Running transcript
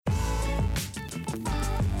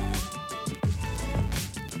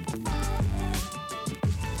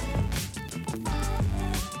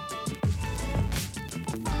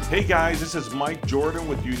Hey guys, this is Mike Jordan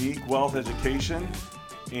with Unique Wealth Education,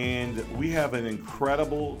 and we have an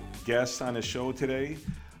incredible guest on the show today.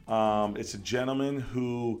 It's a gentleman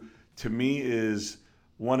who, to me, is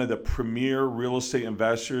one of the premier real estate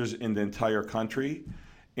investors in the entire country,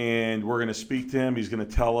 and we're going to speak to him. He's going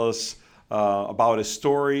to tell us about his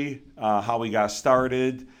story, how he got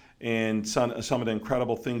started, and some of the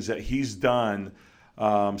incredible things that he's done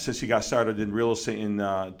since he got started in real estate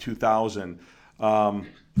in 2000.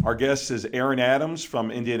 Our guest is Aaron Adams from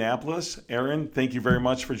Indianapolis. Aaron, thank you very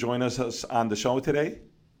much for joining us on the show today.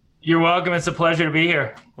 You're welcome. It's a pleasure to be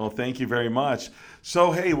here. Well, thank you very much. So,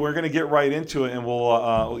 hey, we're going to get right into it, and we'll,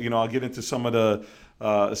 I'll get into some of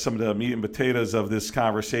the meat and potatoes of this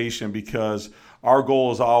conversation, because our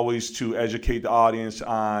goal is always to educate the audience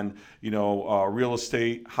on, real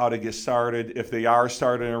estate, how to get started, if they are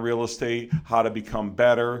started in real estate, how to become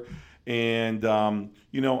better. And,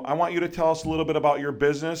 I want you to tell us a little bit about your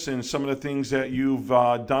business and some of the things that you've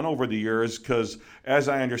done over the years, because as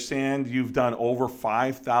I understand, you've done over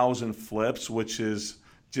 5,000 flips, which is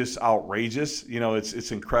just outrageous.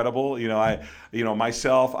 It's incredible.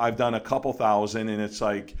 Myself, I've done a couple thousand, and it's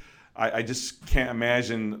like, I just can't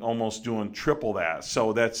imagine almost doing triple that.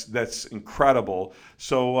 So that's incredible.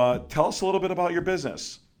 So tell us a little bit about your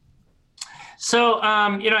business. So,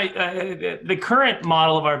 the current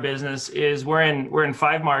model of our business is we're in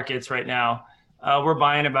 5 markets right now. We're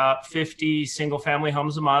buying about 50 single-family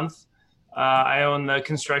homes a month. I own the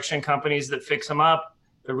construction companies that fix them up,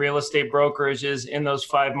 the real estate brokerages in those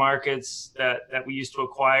 5 markets that we used to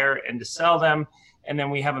acquire and to sell them, and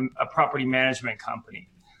then we have a property management company.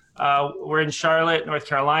 We're in Charlotte, North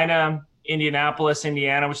Carolina, Indianapolis,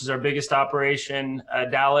 Indiana, which is our biggest operation,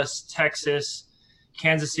 Dallas, Texas,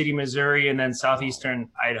 Kansas City, Missouri, and then southeastern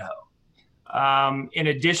Idaho. In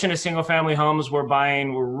addition to single-family homes, we're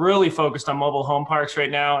really focused on mobile home parks right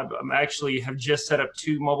now. Have just set up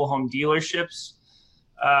 2 mobile home dealerships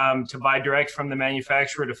to buy direct from the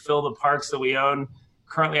manufacturer to fill the parks that we own.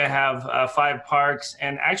 Currently, I have 5 parks,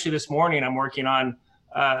 and actually this morning I'm working on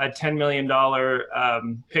a $10 million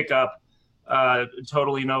pickup,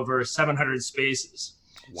 totaling over 700 spaces.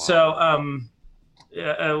 Wow. So,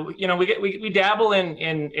 we dabble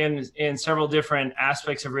in several different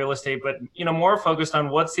aspects of real estate, but more focused on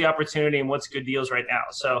what's the opportunity and what's good deals right now.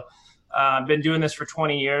 So I've been doing this for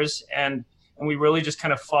 20 years, and we really just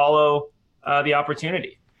kind of follow the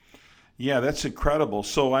opportunity. Yeah, that's incredible.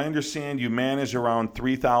 So I understand you manage around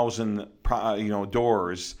 3,000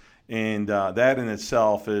 doors, and that in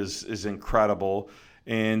itself is incredible.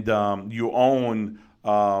 And you own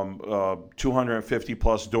 250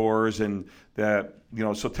 plus doors, and that,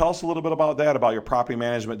 so tell us a little bit about that, about your property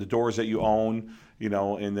management, the doors that you own,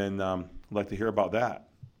 and then I'd like to hear about that.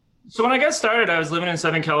 So when I got started, I was living in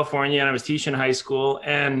Southern California, and I was teaching high school,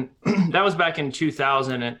 and that was back in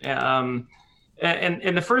 2000. And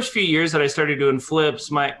in the first few years that I started doing flips,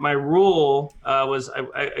 my rule was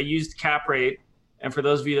I used cap rate. And for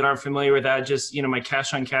those of you that aren't familiar with that, just, my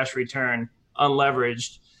cash on cash return,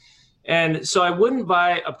 unleveraged. And so I wouldn't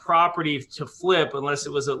buy a property to flip unless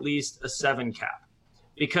it was at least a 7 cap,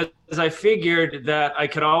 because I figured that I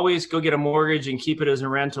could always go get a mortgage and keep it as a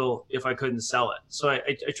rental if I couldn't sell it. So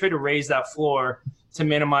I tried to raise that floor to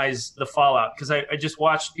minimize the fallout, because I just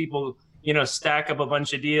watched people, stack up a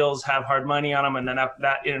bunch of deals, have hard money on them, and then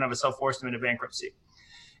that in and of itself forced them into bankruptcy.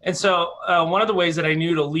 And so one of the ways that I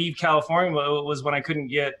knew to leave California was when I couldn't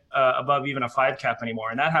get above even a 5 cap anymore.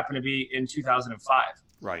 And that happened to be in 2005.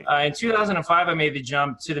 Right. In 2005, I made the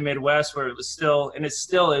jump to the Midwest, where it still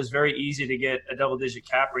is very easy to get a double-digit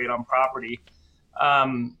cap rate on property.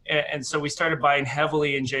 And so we started buying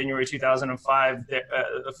heavily in January 2005,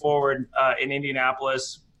 the forward in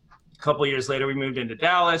Indianapolis. A couple of years later, we moved into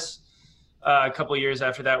Dallas. A couple of years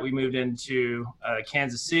after that, we moved into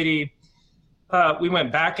Kansas City. We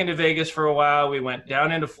went back into Vegas for a while. We went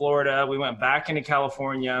down into Florida. We went back into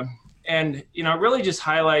California. And, it really just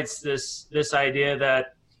highlights this idea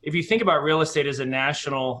that if you think about real estate as a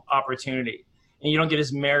national opportunity, and you don't get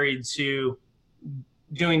as married to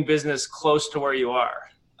doing business close to where you are,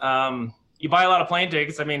 you buy a lot of plane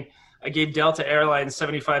tickets. I mean, I gave Delta Airlines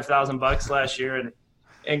 $75,000 last year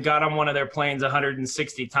and got on one of their planes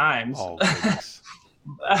 160 times. Oh, goodness.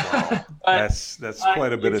 Wow. That's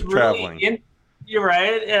quite a bit of traveling. You're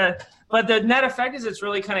right. But the net effect is it's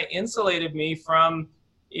really kind of insulated me from,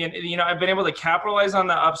 I've been able to capitalize on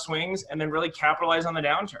the upswings and then really capitalize on the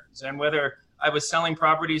downturns. And whether I was selling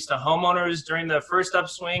properties to homeowners during the first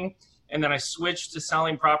upswing, and then I switched to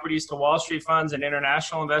selling properties to Wall Street funds and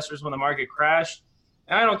international investors when the market crashed.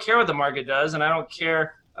 And I don't care what the market does, and I don't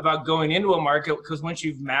care about going into a market, because once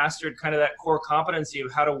you've mastered kind of that core competency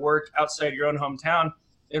of how to work outside your own hometown,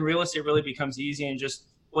 then real estate really becomes easy, and just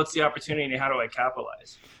what's the opportunity and how do I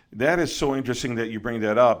capitalize? That is so interesting that you bring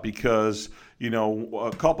that up because,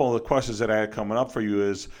 a couple of the questions that I had coming up for you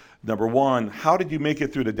is, number one, how did you make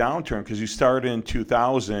it through the downturn? Because you started in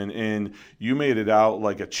 2000 and you made it out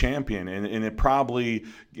like a champion. And it probably,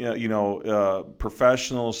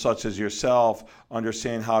 professionals such as yourself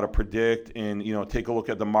understand how to predict and, take a look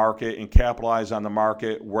at the market and capitalize on the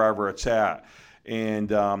market wherever it's at. And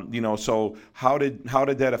so how did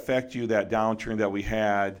that affect you, that downturn that we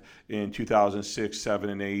had in 2006, 7,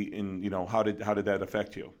 and 8, and how did that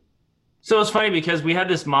affect you? So it's funny because we had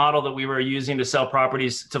this model that we were using to sell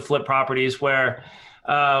properties, to flip properties, where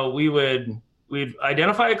we'd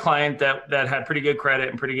identify a client that had pretty good credit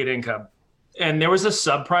and pretty good income, and there was a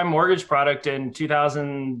subprime mortgage product in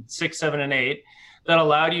 2006, 7, and 8 that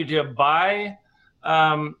allowed you to buy.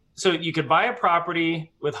 So you could buy a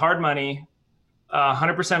property with hard money.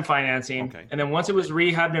 100% financing. Okay. And then once it was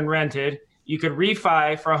rehabbed and rented, you could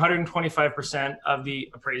refi for 125% of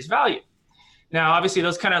the appraised value. Now, obviously,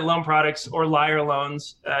 those kind of loan products or liar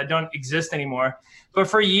loans don't exist anymore. But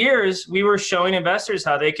for years, we were showing investors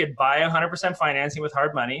how they could buy 100% financing with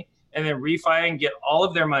hard money and then refi and get all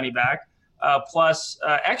of their money back, plus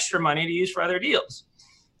extra money to use for other deals.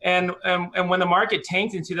 And when the market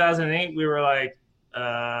tanked in 2008, we were like,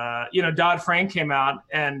 Dodd-Frank came out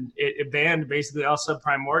and it banned basically all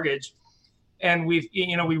subprime mortgage. And we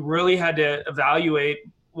really had to evaluate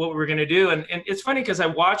what we were going to do. And it's funny because I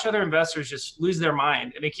watch other investors just lose their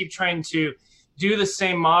mind and they keep trying to do the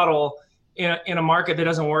same model in a market that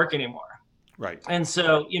doesn't work anymore. Right. And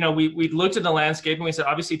so, we looked at the landscape and we said,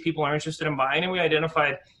 obviously people are interested in buying, and we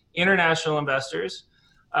identified international investors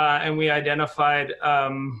and we identified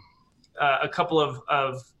a couple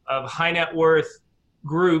of high net worth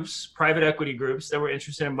groups, private equity groups that were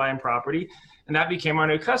interested in buying property, and that became our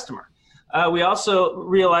new customer. We also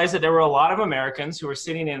realized that there were a lot of Americans who were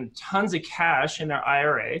sitting in tons of cash in their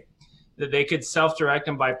IRA, that they could self-direct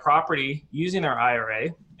and buy property using their IRA,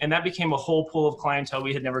 and that became a whole pool of clientele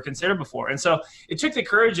we had never considered before. And so it took the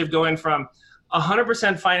courage of going from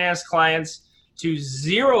 100% financed clients to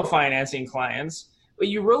zero financing clients. But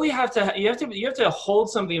you really have to hold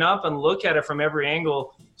something up and look at it from every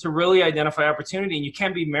angle to really identify opportunity. And you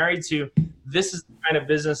can't be married to, this is the kind of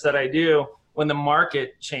business that I do, when the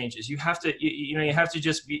market changes. You have to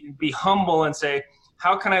just be humble and say,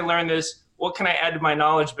 how can I learn this? What can I add to my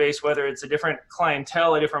knowledge base, whether it's a different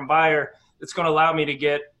clientele, a different buyer, that's going to allow me to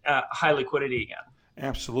get high liquidity again.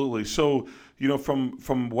 Absolutely. So,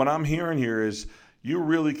 from what I'm hearing here is you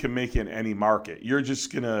really can make it in any market. You're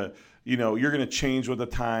just going to, you're going to change with the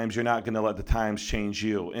times. You're not going to let the times change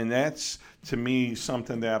you. And that's, to me,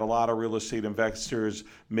 something that a lot of real estate investors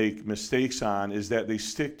make mistakes on, is that they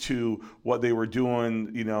stick to what they were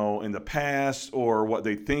doing, in the past, or what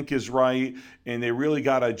they think is right. And they really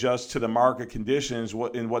got to adjust to the market conditions,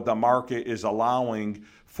 what the market is allowing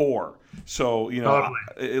for. So, Totally.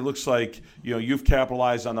 It looks like, you've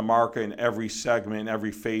capitalized on the market in every segment,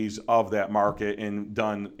 every phase of that market, and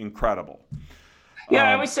done incredible. Yeah,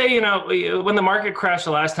 I always say, when the market crashed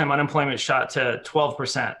the last time, unemployment shot to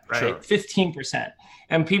 12%, right? Sure. 15%.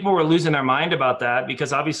 And people were losing their mind about that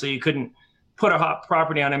because obviously you couldn't put a hot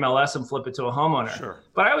property on MLS and flip it to a homeowner. Sure.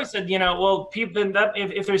 But I always said, people,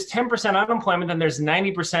 if there's 10% unemployment, then there's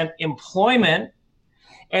 90% employment,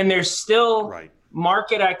 and there's still Right.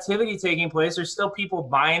 market activity taking place. There's still people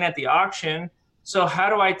buying at the auction. So how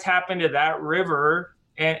do I tap into that river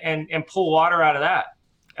and pull water out of that?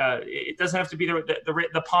 It doesn't have to be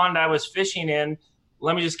the pond I was fishing in.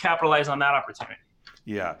 Let me just capitalize on that opportunity.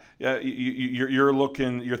 Yeah.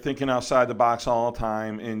 You're thinking outside the box all the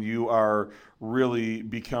time, and you are really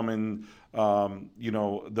becoming,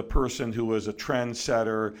 the person who is a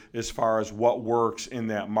trendsetter as far as what works in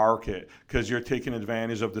that market, because you're taking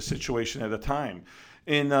advantage of the situation at the time.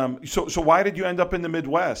 And so why did you end up in the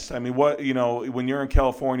Midwest? I mean, when you're in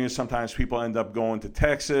California, sometimes people end up going to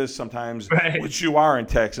Texas, sometimes, Right. Which you are in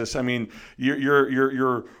Texas. I mean,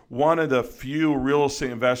 you're one of the few real estate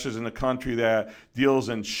investors in the country that deals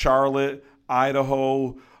in Charlotte,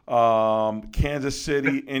 Idaho, Kansas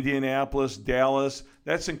City, Indianapolis, Dallas.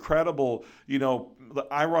 That's incredible.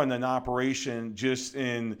 I run an operation just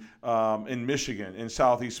in Michigan, in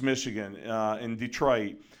Southeast Michigan, in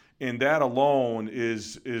Detroit. And that alone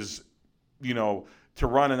is to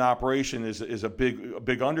run an operation is a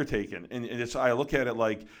big undertaking. And I look at it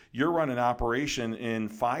like you're running an operation in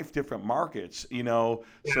 5 different markets, Yeah.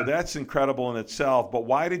 So that's incredible in itself. But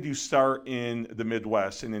why did you start in the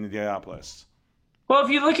Midwest, in Indianapolis? Well, if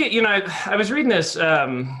you look at, I was reading this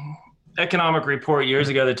economic report years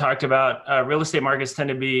ago that talked about real estate markets tend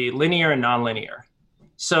to be linear and nonlinear.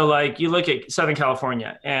 So like you look at Southern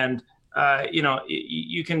California and,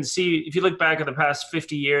 you can see, if you look back at the past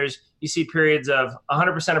 50 years, you see periods of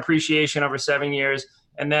 100% appreciation over 7 years,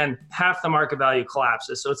 and then half the market value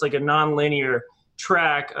collapses. So it's like a nonlinear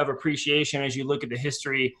track of appreciation as you look at the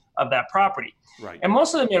history of that property. Right. And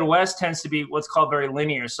most of the Midwest tends to be what's called very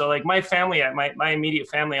linear. So like my family, my immediate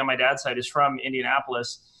family on my dad's side is from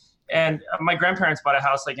Indianapolis. And my grandparents bought a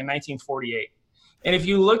house like in 1948. And if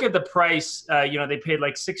you look at the price, they paid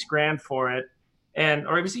like $6,000 for it.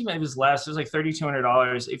 Or it was less. It was like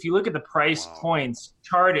 $3,200. If you look at the price points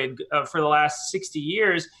charted for the last 60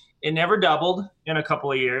 years, it never doubled in a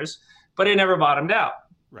couple of years, but it never bottomed out.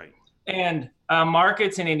 Right. And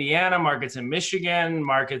markets in Indiana, markets in Michigan,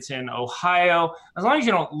 markets in Ohio, as long as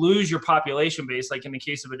you don't lose your population base, like in the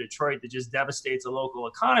case of a Detroit that just devastates a local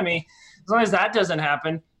economy, as long as that doesn't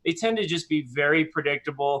happen, they tend to just be very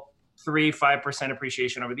predictable, 3-5%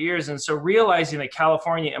 appreciation over the years. And so realizing that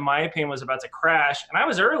California, in my opinion, was about to crash, and I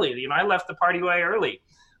was early, I left the party way early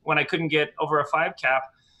when I couldn't get over a 5 cap.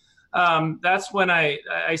 That's when I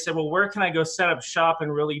said, well, where can I go set up shop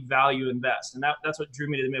and really value invest? And that's what drew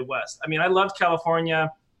me to the Midwest. I mean, I loved California.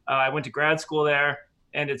 I went to grad school there,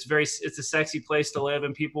 and it's a sexy place to live.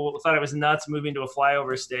 And people thought I was nuts moving to a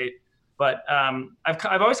flyover state. But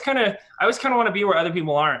I've always kind of want to be where other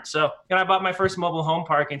people aren't. So, I bought my first mobile home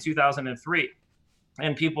park in 2003,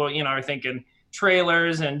 and people, are thinking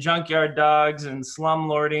trailers and junkyard dogs and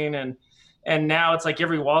slumlording, and now it's like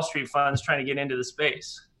every Wall Street fund is trying to get into the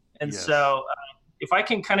space. And Yes. So if I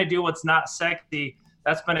can kind of do what's not sexy,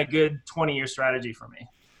 that's been a good 20-year strategy for me.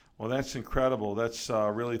 Well, that's incredible. That's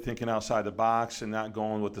really thinking outside the box and not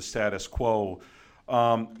going with the status quo.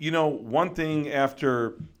 One thing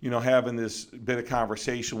after, having this bit of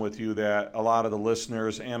conversation with you that a lot of the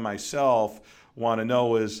listeners and myself want to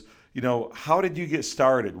know is, how did you get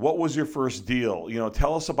started? What was your first deal?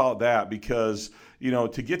 Tell us about that, because,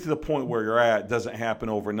 to get to the point where you're at doesn't happen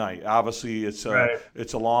overnight. Obviously, it's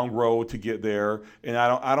a long road to get there. And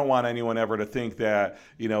I don't want anyone ever to think that,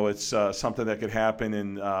 it's something that could happen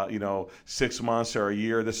in, 6 months or a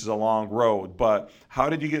year. This is a long road. But how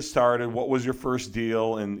did you get started? What was your first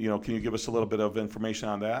deal? And, can you give us a little bit of information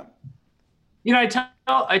on that?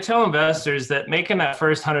 I tell investors that making that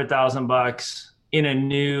first $100,000 in a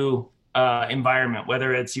new environment,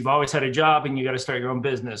 whether it's you've always had a job and you got to start your own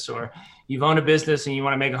business, or you've owned a business and you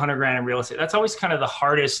want to make $100,000 in real estate, that's always kind of the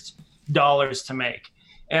hardest dollars to make.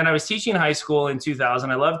 And I was teaching high school in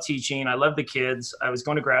 2000. I loved teaching. I loved the kids. I was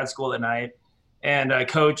going to grad school at night, and I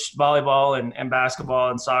coached volleyball and basketball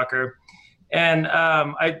and soccer. And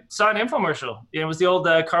I saw an infomercial. It was the old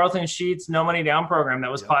Carlton Sheets No Money Down program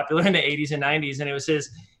that was popular in the 80s and 90s. And it was his,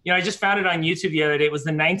 I just found it on YouTube the other day. It was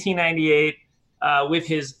the 1998 with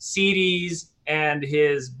his CDs and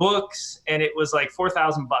his books, and it was like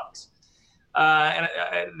 $4,000.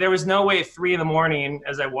 There was no way at 3 a.m,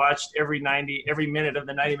 as I watched every minute of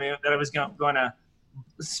the 90 minutes, that I was going to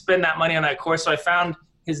spend that money on that course. So I found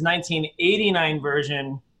his 1989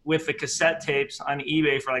 version with the cassette tapes on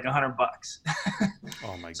eBay for like $100.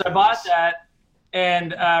 Oh my! So I bought that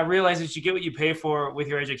and realized that you get what you pay for with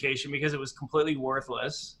your education, because it was completely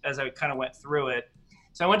worthless as I kind of went through it.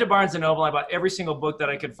 So I went to Barnes & Noble. I bought every single book that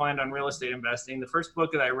I could find on real estate investing. The first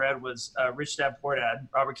book that I read was Rich Dad Poor Dad,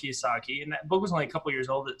 Robert Kiyosaki. And that book was only a couple years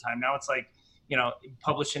old at the time. Now it's like,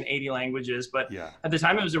 published in 80 languages. But at the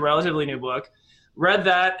time, it was a relatively new book. Read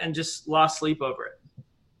that and just lost sleep over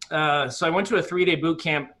it. So I went to a 3-day boot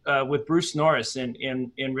camp with Bruce Norris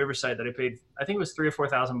in Riverside that I paid, I think it was $3,000 or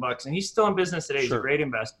 $4,000. And he's still in business today. He's a great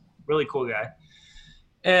investor, really cool guy.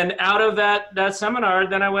 And out of that seminar,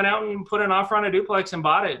 then I went out and put an offer on a duplex and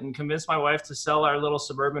bought it, and convinced my wife to sell our little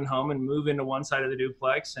suburban home and move into one side of the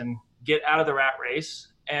duplex and get out of the rat race.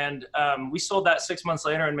 And we sold that 6 months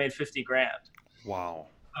later and made $50,000. Wow.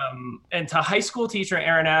 And to high school teacher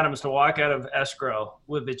Aaron Adams to walk out of escrow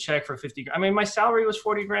with a check for $50,000. I mean, my salary was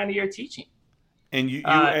 $40,000 a year teaching. And you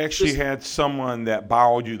actually had someone that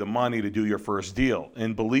borrowed you the money to do your first deal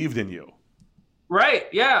and believed in you. Right.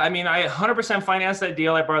 Yeah. I mean, I 100% financed that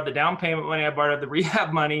deal. I borrowed the down payment money. I borrowed the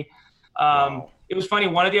rehab money. Wow. It was funny.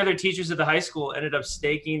 One of the other teachers at the high school ended up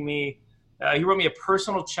staking me. He wrote me a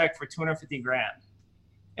personal check for $250,000.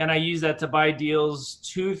 And I used that to buy deals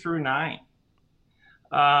 2 through 9.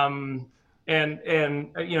 And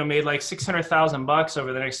made like $600,000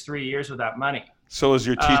 over the next 3 years with that money. So is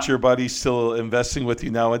your teacher buddy still investing with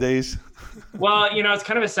you nowadays? Well, it's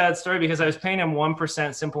kind of a sad story, because I was paying him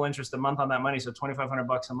 1% simple interest a month on that money, so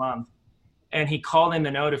 $2,500 a month. And he called in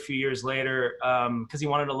the note a few years later because he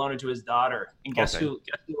wanted to loan it to his daughter. And guess who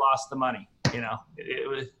lost the money?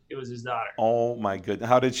 It was his daughter. Oh my goodness.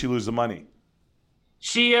 How did she lose the money?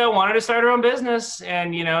 She wanted to start her own business,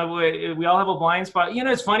 and we all have a blind spot.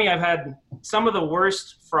 It's funny. I've had some of the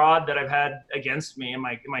worst fraud that I've had against me in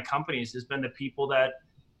my companies has been the people that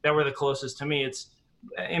were the closest to me. It's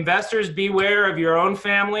investors, beware of your own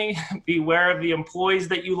family, beware of the employees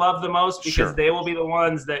that you love the most, because they will be the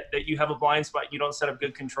ones that you have a blind spot. You don't set up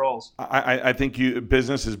good controls. I think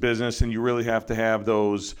business is business, and you really have to have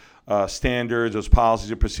those standards, those policies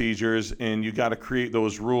and procedures, and you got to create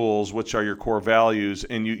those rules, which are your core values,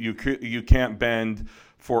 and you can't bend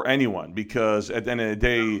for anyone, because at the end of the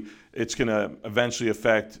day, it's going to eventually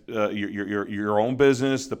affect your own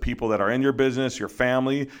business, the people that are in your business, your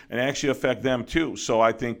family, and actually affect them too. So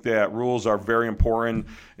I think that rules are very important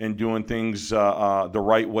in doing things the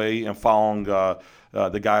right way, and following the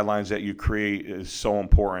guidelines that you create is so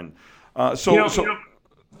important.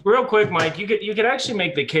 Real quick, Mike, you could actually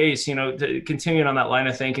make the case, to continuing on that line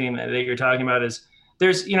of thinking that you're talking about, is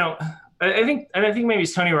there's, I think maybe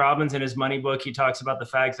it's Tony Robbins in his money book. He talks about the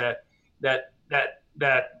fact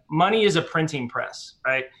that money is a printing press,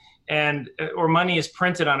 right? Or money is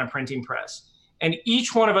printed on a printing press. And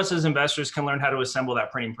each one of us as investors can learn how to assemble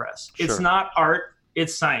that printing press. It's not art,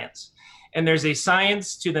 it's science. And there's a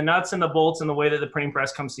science to the nuts and the bolts and the way that the printing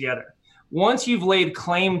press comes together. Once you've laid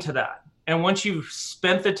claim to that, and once you've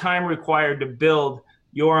spent the time required to build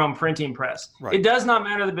your own printing press, it does not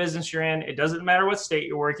matter the business you're in. It doesn't matter what state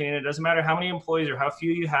you're working in. It doesn't matter how many employees or how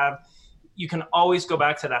few you have. You can always go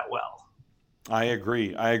back to that well. I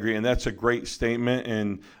agree. And that's a great statement.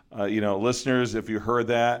 And, listeners, if you heard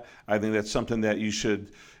that, I think that's something that you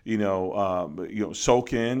should,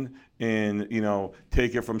 soak in, and,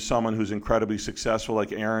 take it from someone who's incredibly successful,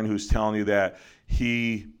 like Aaron, who's telling you that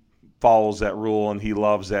he follows that rule and he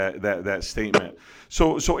loves that statement.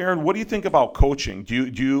 So Aaron, what do you think about coaching? Do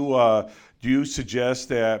you suggest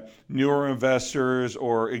that newer investors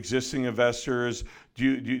or existing investors, do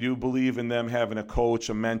you believe in them having a coach,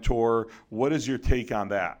 a mentor? What is your take on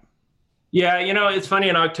that? Yeah, it's funny.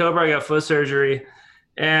 In October, I got foot surgery,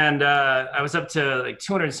 and I was up to like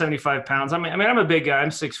 275 pounds. I'm a big guy. I'm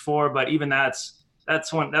 6'4", but even that's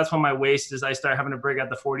when my waist is. I start having to break out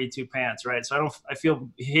the 42 pants, right? So I feel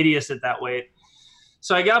hideous at that weight.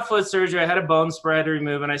 So I got foot surgery. I had a bone spread to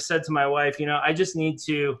remove, and I said to my wife, I just need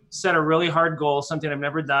to set a really hard goal, something I've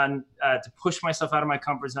never done, to push myself out of my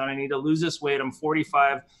comfort zone. I need to lose this weight. I'm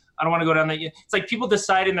 45. I don't want to go down that. It's like people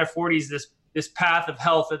decide in their 40s this path of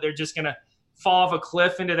health that they're just gonna fall off a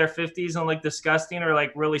cliff into their 50s and look disgusting, or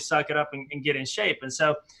like really suck it up and get in shape. And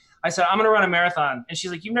so I said, I'm going to run a marathon. And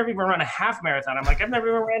she's like, you've never even run a half marathon. I'm like, I've never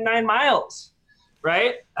even ran 9 miles.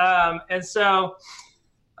 Right. And so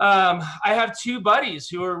I have 2 buddies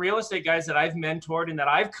who are real estate guys that I've mentored and that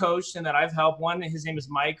I've coached and that I've helped. One, his name is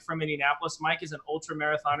Mike from Indianapolis. Mike is an ultra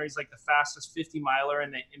marathoner. He's like the fastest 50 miler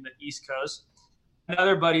in the East Coast.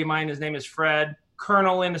 Another buddy of mine, his name is Fred,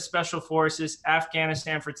 colonel in the special forces,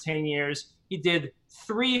 Afghanistan for 10 years. He did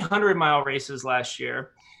 300-mile races last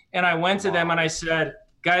year. And I went to them and I said,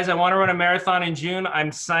 guys, I want to run a marathon in June.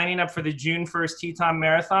 I'm signing up for the June 1st Teton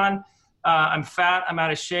Marathon. I'm fat. I'm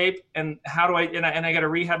out of shape. And how do I got to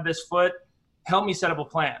rehab this foot. Help me set up a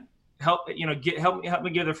plan. Help me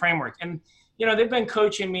give the framework. And, they've been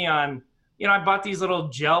coaching me on, I bought these little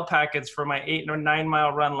gel packets for my 8 or 9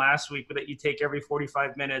 mile run last week that you take every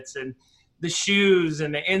 45 minutes, and the shoes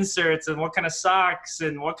and the inserts and what kind of socks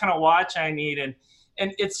and what kind of watch I need. And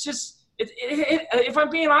it's just, if I'm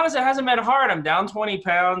being honest, it hasn't been hard. I'm down 20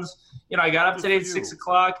 pounds. I got up today at 6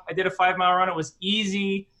 o'clock. I did a 5 mile run. It was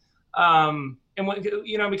easy.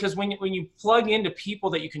 Because when you plug into people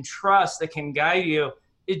that you can trust, that can guide you,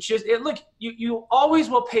 you always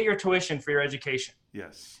will pay your tuition for your education.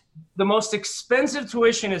 Yes. The most expensive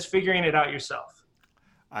tuition is figuring it out yourself.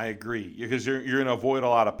 I agree, because you're going to avoid a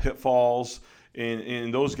lot of pitfalls,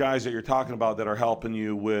 and those guys that you're talking about that are helping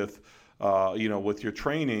you with, with your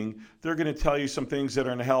training, they're going to tell you some things that are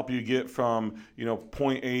going to help you get from,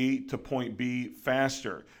 point A to point B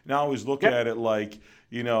faster. And I always look at it like,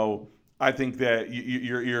 I think that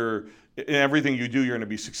you're in everything you do, you're going to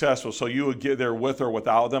be successful. So you would get there with or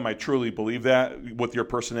without them. I truly believe that with your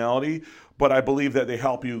personality, but I believe that they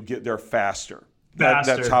help you get there faster.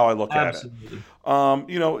 That's how I look at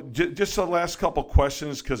it. Just the last couple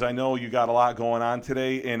questions, because I know you got a lot going on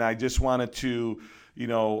today, and I just wanted to,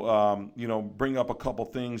 bring up a couple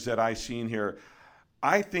things that I seen here.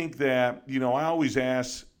 I think that, I always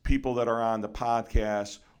ask people that are on the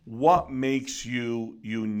podcast, what makes you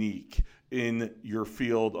unique in your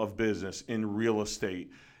field of business, in real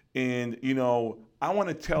estate? And, I want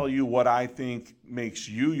to tell you what I think makes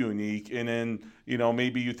you unique. And then,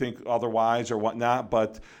 maybe you think otherwise or whatnot.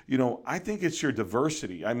 But, I think it's your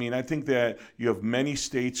diversity. I mean, I think that you have many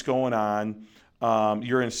states going on.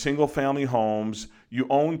 You're in single family homes. You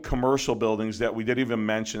own commercial buildings that we didn't even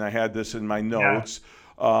mention. I had this in my notes.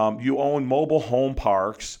 You own mobile home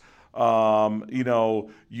parks. You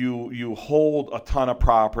hold a ton of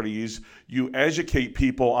properties. You educate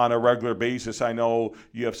people on a regular basis. I know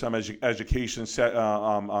you have some education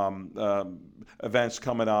events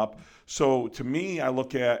coming up. So to me, I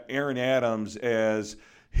look at Aaron Adams as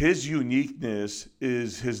his uniqueness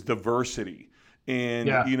is his diversity. And,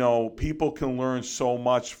 people can learn so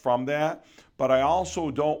much from that. But I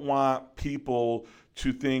also don't want people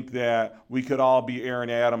to think that we could all be Aaron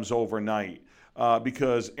Adams overnight.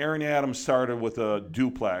 Because Aaron Adams started with a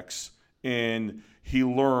duplex and he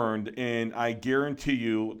learned, and I guarantee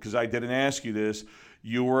you, because I didn't ask you this,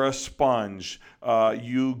 you were a sponge.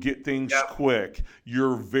 You get things quick.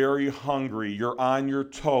 You're very hungry. You're on your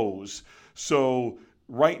toes. So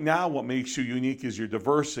right now what makes you unique is your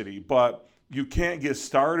diversity. But you can't get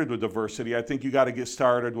started with diversity. I think you got to get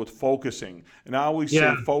started with focusing. And I always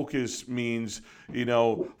say focus means,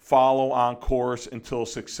 follow on course until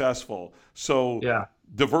successful. So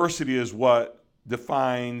diversity is what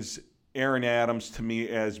defines Aaron Adams to me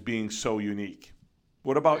as being so unique.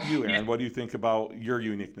 What about you, Aaron? What do you think about your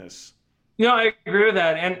uniqueness? I agree with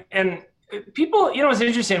that. And people, it's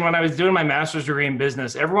interesting, when I was doing my master's degree in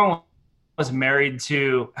business, everyone was married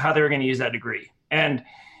to how they were going to use that degree. And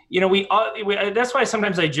we that's why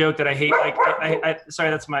sometimes I joke that I hate, I sorry,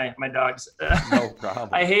 that's my dogs. No problem.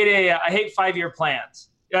 I hate 5-year plans.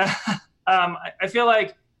 I feel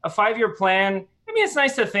like a 5-year plan, it's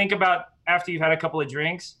nice to think about after you've had a couple of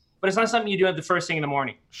drinks, but it's not something you do at the first thing in the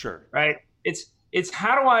morning. Sure. Right? It's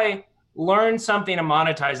how do I learn something and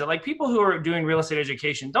monetize it? Like people who are doing real estate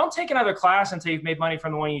education, don't take another class until you've made money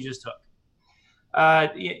from the one you just took.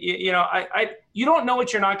 You don't know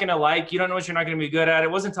what you're not going to like. You don't know what you're not going to be good at.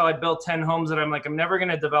 It wasn't until I built 10 homes that I'm like, I'm never going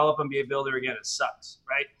to develop and be a builder again. It sucks,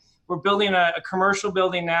 right? We're building a commercial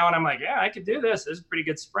building now, and I'm like, yeah, I could do this. There's a pretty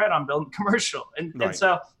good spread on building commercial. And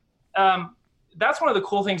so that's one of the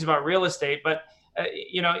cool things about real estate. But, if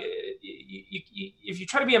you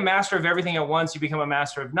try to be a master of everything at once, you become a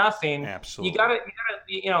master of nothing. Absolutely. You gotta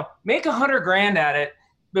make $100,000 at it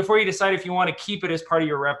before you decide if you want to keep it as part of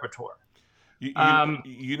your repertoire.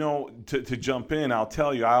 To jump in, I'll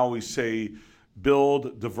tell you, I always say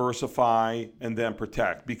build, diversify, and then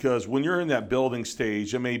protect. Because when you're in that building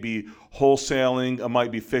stage, it may be wholesaling, it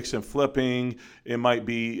might be fix and flipping, it might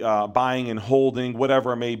be buying and holding,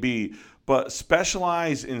 whatever it may be. But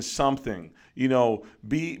specialize in something,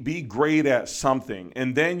 be great at something,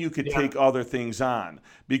 and then you could take other things on.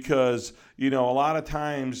 Because, a lot of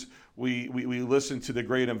times we listen to the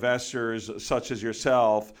great investors such as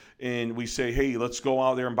yourself, and we say, hey, let's go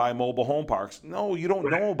out there and buy mobile home parks. No, you don't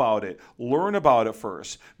know about it. Learn about it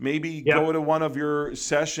first. Maybe go to one of your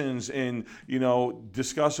sessions and,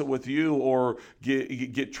 discuss it with you, or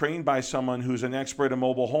get trained by someone who's an expert in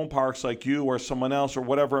mobile home parks like you or someone else or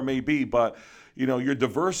whatever it may be. But, your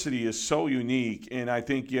diversity is so unique. And I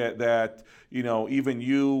think that, even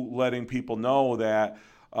you letting people know that,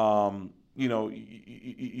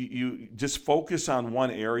 you just focus on one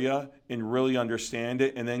area and really understand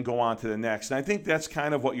it, and then go on to the next. And I think that's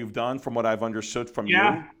kind of what you've done from what I've understood from you.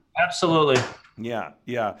 Yeah, absolutely. Yeah.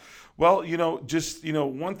 Well,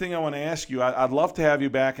 one thing I want to ask you, I'd love to have you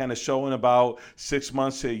back on the show in about 6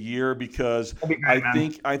 months to a year, because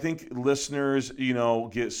I think listeners,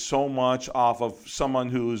 get so much off of someone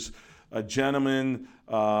who's a gentleman,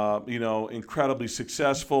 incredibly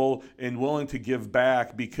successful and willing to give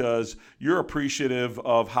back, because you're appreciative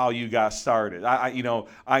of how you got started.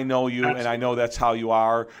 I know you, and I know that's how you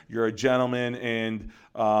are. You're a gentleman, and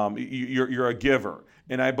you're a giver.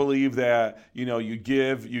 And I believe that, you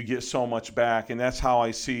give, you get so much back. And that's how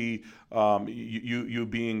I see you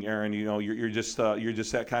being, Aaron. You're just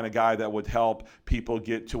that kind of guy that would help people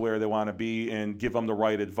get to where they want to be and give them the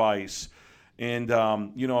right advice. And,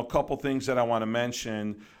 a couple things that I want to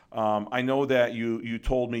mention. I know that you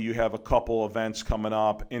told me you have a couple events coming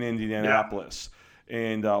up in Indianapolis.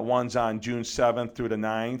 And one's on June 7th through the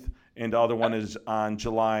 9th, and the other one is on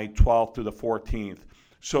July 12th through the 14th.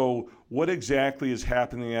 So what exactly is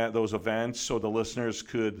happening at those events, so the listeners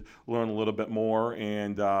could learn a little bit more?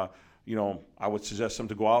 And, I would suggest them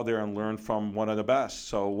to go out there and learn from one of the best.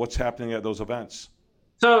 So what's happening at those events?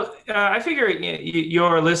 So I figure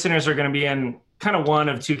your listeners are going to be in kind of one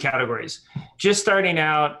of two categories. Just starting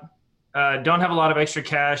out, don't have a lot of extra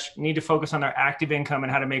cash, need to focus on their active income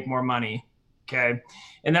and how to make more money. Okay.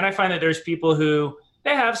 And then I find that there's people who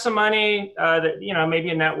they have some money that, maybe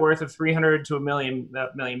a net worth of 300 to a million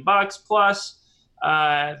bucks plus.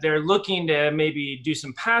 They're looking to maybe do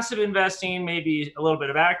some passive investing, maybe a little bit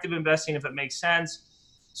of active investing if it makes sense.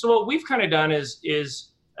 So what we've kind of done is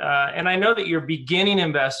and I know that your beginning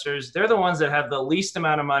investors, they're the ones that have the least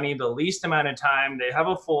amount of money, the least amount of time. They have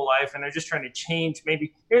a full life and they're just trying to change.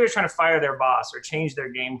 Maybe they're trying to fire their boss or change their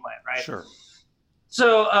game plan, right? Sure.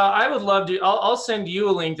 So I would love to, I'll send you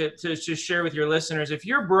a link to just share with your listeners. If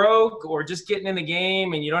you're broke or just getting in the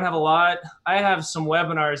game and you don't have a lot, I have some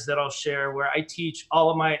webinars that I'll share where I teach all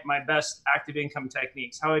of my best active income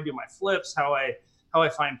techniques, how I do my flips, how I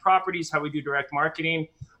find properties, how we do direct marketing.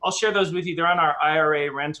 I'll share those with you. They're on our IRA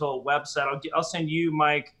rental website. I'll send you,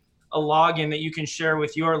 Mike, a login that you can share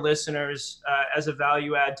with your listeners as a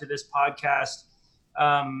value add to this podcast.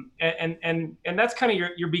 And that's kind of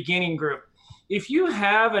your beginning group. If you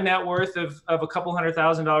have a net worth of a couple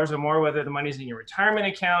 $100,000 or more, whether the money's in your retirement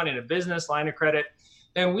account, in a business, line of credit,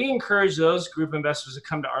 then we encourage those group investors to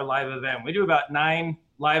come to our live event. We do about 9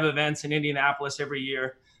 live events in Indianapolis every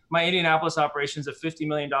year. My Indianapolis operation is a $50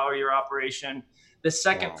 million a year operation. The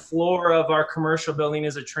second floor of our commercial building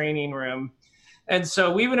is a training room. And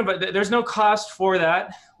so there's no cost for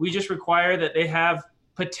that. We just require that they have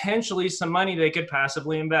potentially some money they could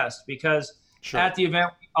passively invest, because at the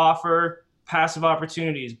event we offer passive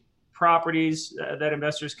opportunities, properties that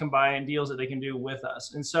investors can buy, and deals that they can do with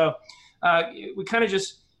us. And so we kind of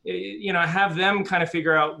just, have them kind of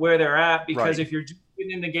figure out where they're at, because if you're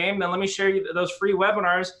getting in the game, then let me share you those free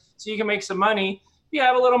webinars so you can make some money. If you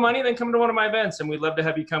have a little money, then come to one of my events, and we'd love to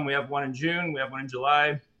have you come. We have one in June, we have one in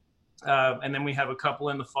July, and then we have a couple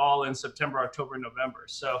in the fall, in September, October, and November.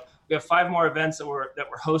 So we have 5 more events that we're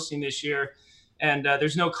hosting this year, and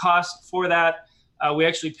there's no cost for that. We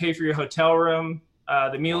actually pay for your hotel room.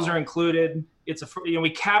 The meals are included. We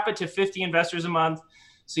cap it to 50 investors a month.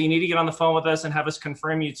 So you need to get on the phone with us and have us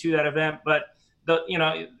confirm you to that event. But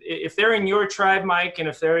if they're in your tribe, Mike, and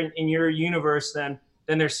if they're in your universe, then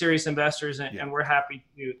they're serious investors, and we're happy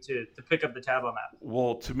to pick up the tab on that.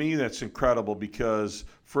 Well, to me, that's incredible, because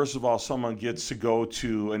first of all, someone gets to go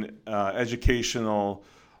to an educational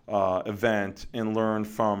event and learn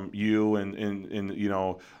from you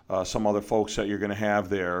and some other folks that you're going to have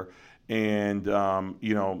there, and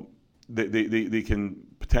they can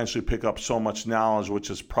potentially pick up so much knowledge, which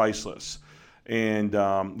is priceless. And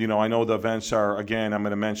I know the events are, again, I'm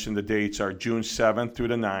going to mention the dates are June 7th through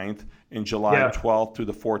the 9th and July 12th through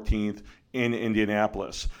the 14th in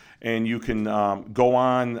Indianapolis. And you can go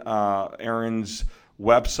on Aaron's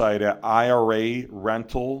website at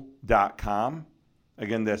irarental.com.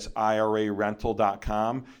 Again, that's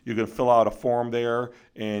irarental.com. You can fill out a form there,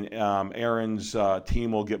 and Aaron's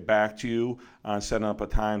team will get back to you on setting up a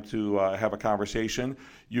time to have a conversation.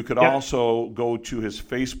 You could also go to his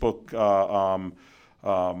Facebook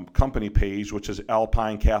company page, which is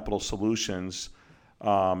Alpine Capital Solutions,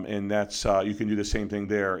 and that's you can do the same thing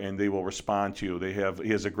there, and they will respond to you. He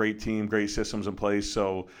has a great team, great systems in place,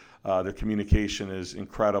 so their communication is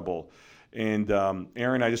incredible. And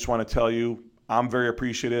Aaron, I just want to tell you, I'm very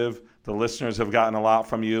appreciative. The listeners have gotten a lot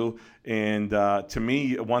from you. And to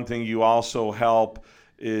me, one thing you also help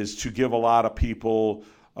is to give a lot of people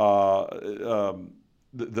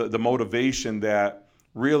the motivation that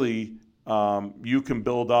really you can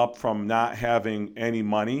build up from not having any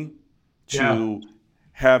money to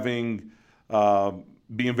having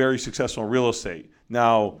being very successful in real estate.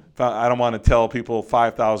 Now, I don't want to tell people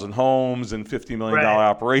 5,000 homes and $50 million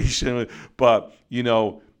operation, but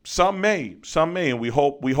some may, and we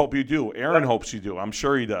hope you do. Aaron hopes you do. I'm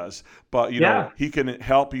sure he does. But he can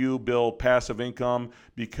help you build passive income,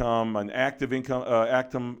 become an active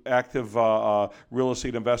real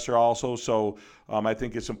estate investor also. So I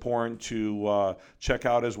think it's important to check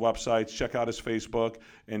out his websites, check out his Facebook.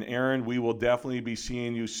 And Aaron, we will definitely be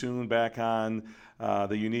seeing you soon back on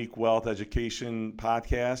the Unique Wealth Education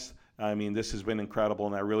podcast. I mean, this has been incredible,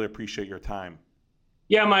 and I really appreciate your time.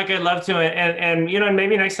 Yeah, Mike, I'd love to. And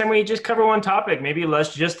maybe next time we just cover one topic. Maybe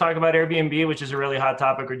let's just talk about Airbnb, which is a really hot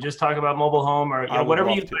topic, or just talk about mobile home, or whatever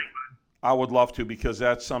you think. I would love to, because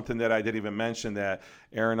that's something that I didn't even mention, that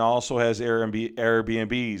Aaron also has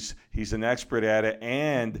Airbnbs. He's an expert at it,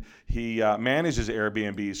 and he manages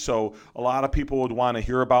Airbnbs. So a lot of people would want to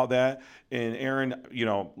hear about that. And Aaron,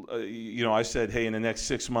 I said, hey, in the next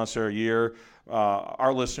 6 months or a year,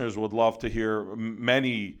 our listeners would love to hear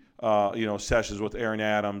many sessions with Aaron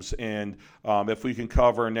Adams. And if we can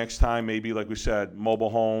cover next time, maybe like we said, mobile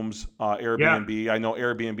homes, Airbnb. Yeah. I know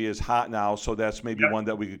Airbnb is hot now, so that's maybe one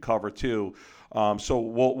that we could cover too. So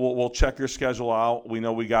we'll check your schedule out. We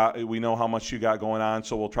know how much you got going on,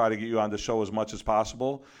 so we'll try to get you on the show as much as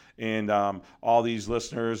possible. And all these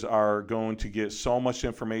listeners are going to get so much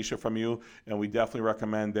information from you, and we definitely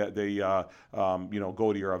recommend that they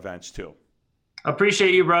go to your events too.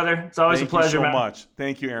 Appreciate you, brother. It's always a pleasure, man. Thank you so much.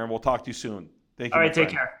 Thank you, Aaron. We'll talk to you soon. Thank you. All right, take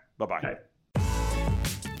care. Bye-bye. Okay.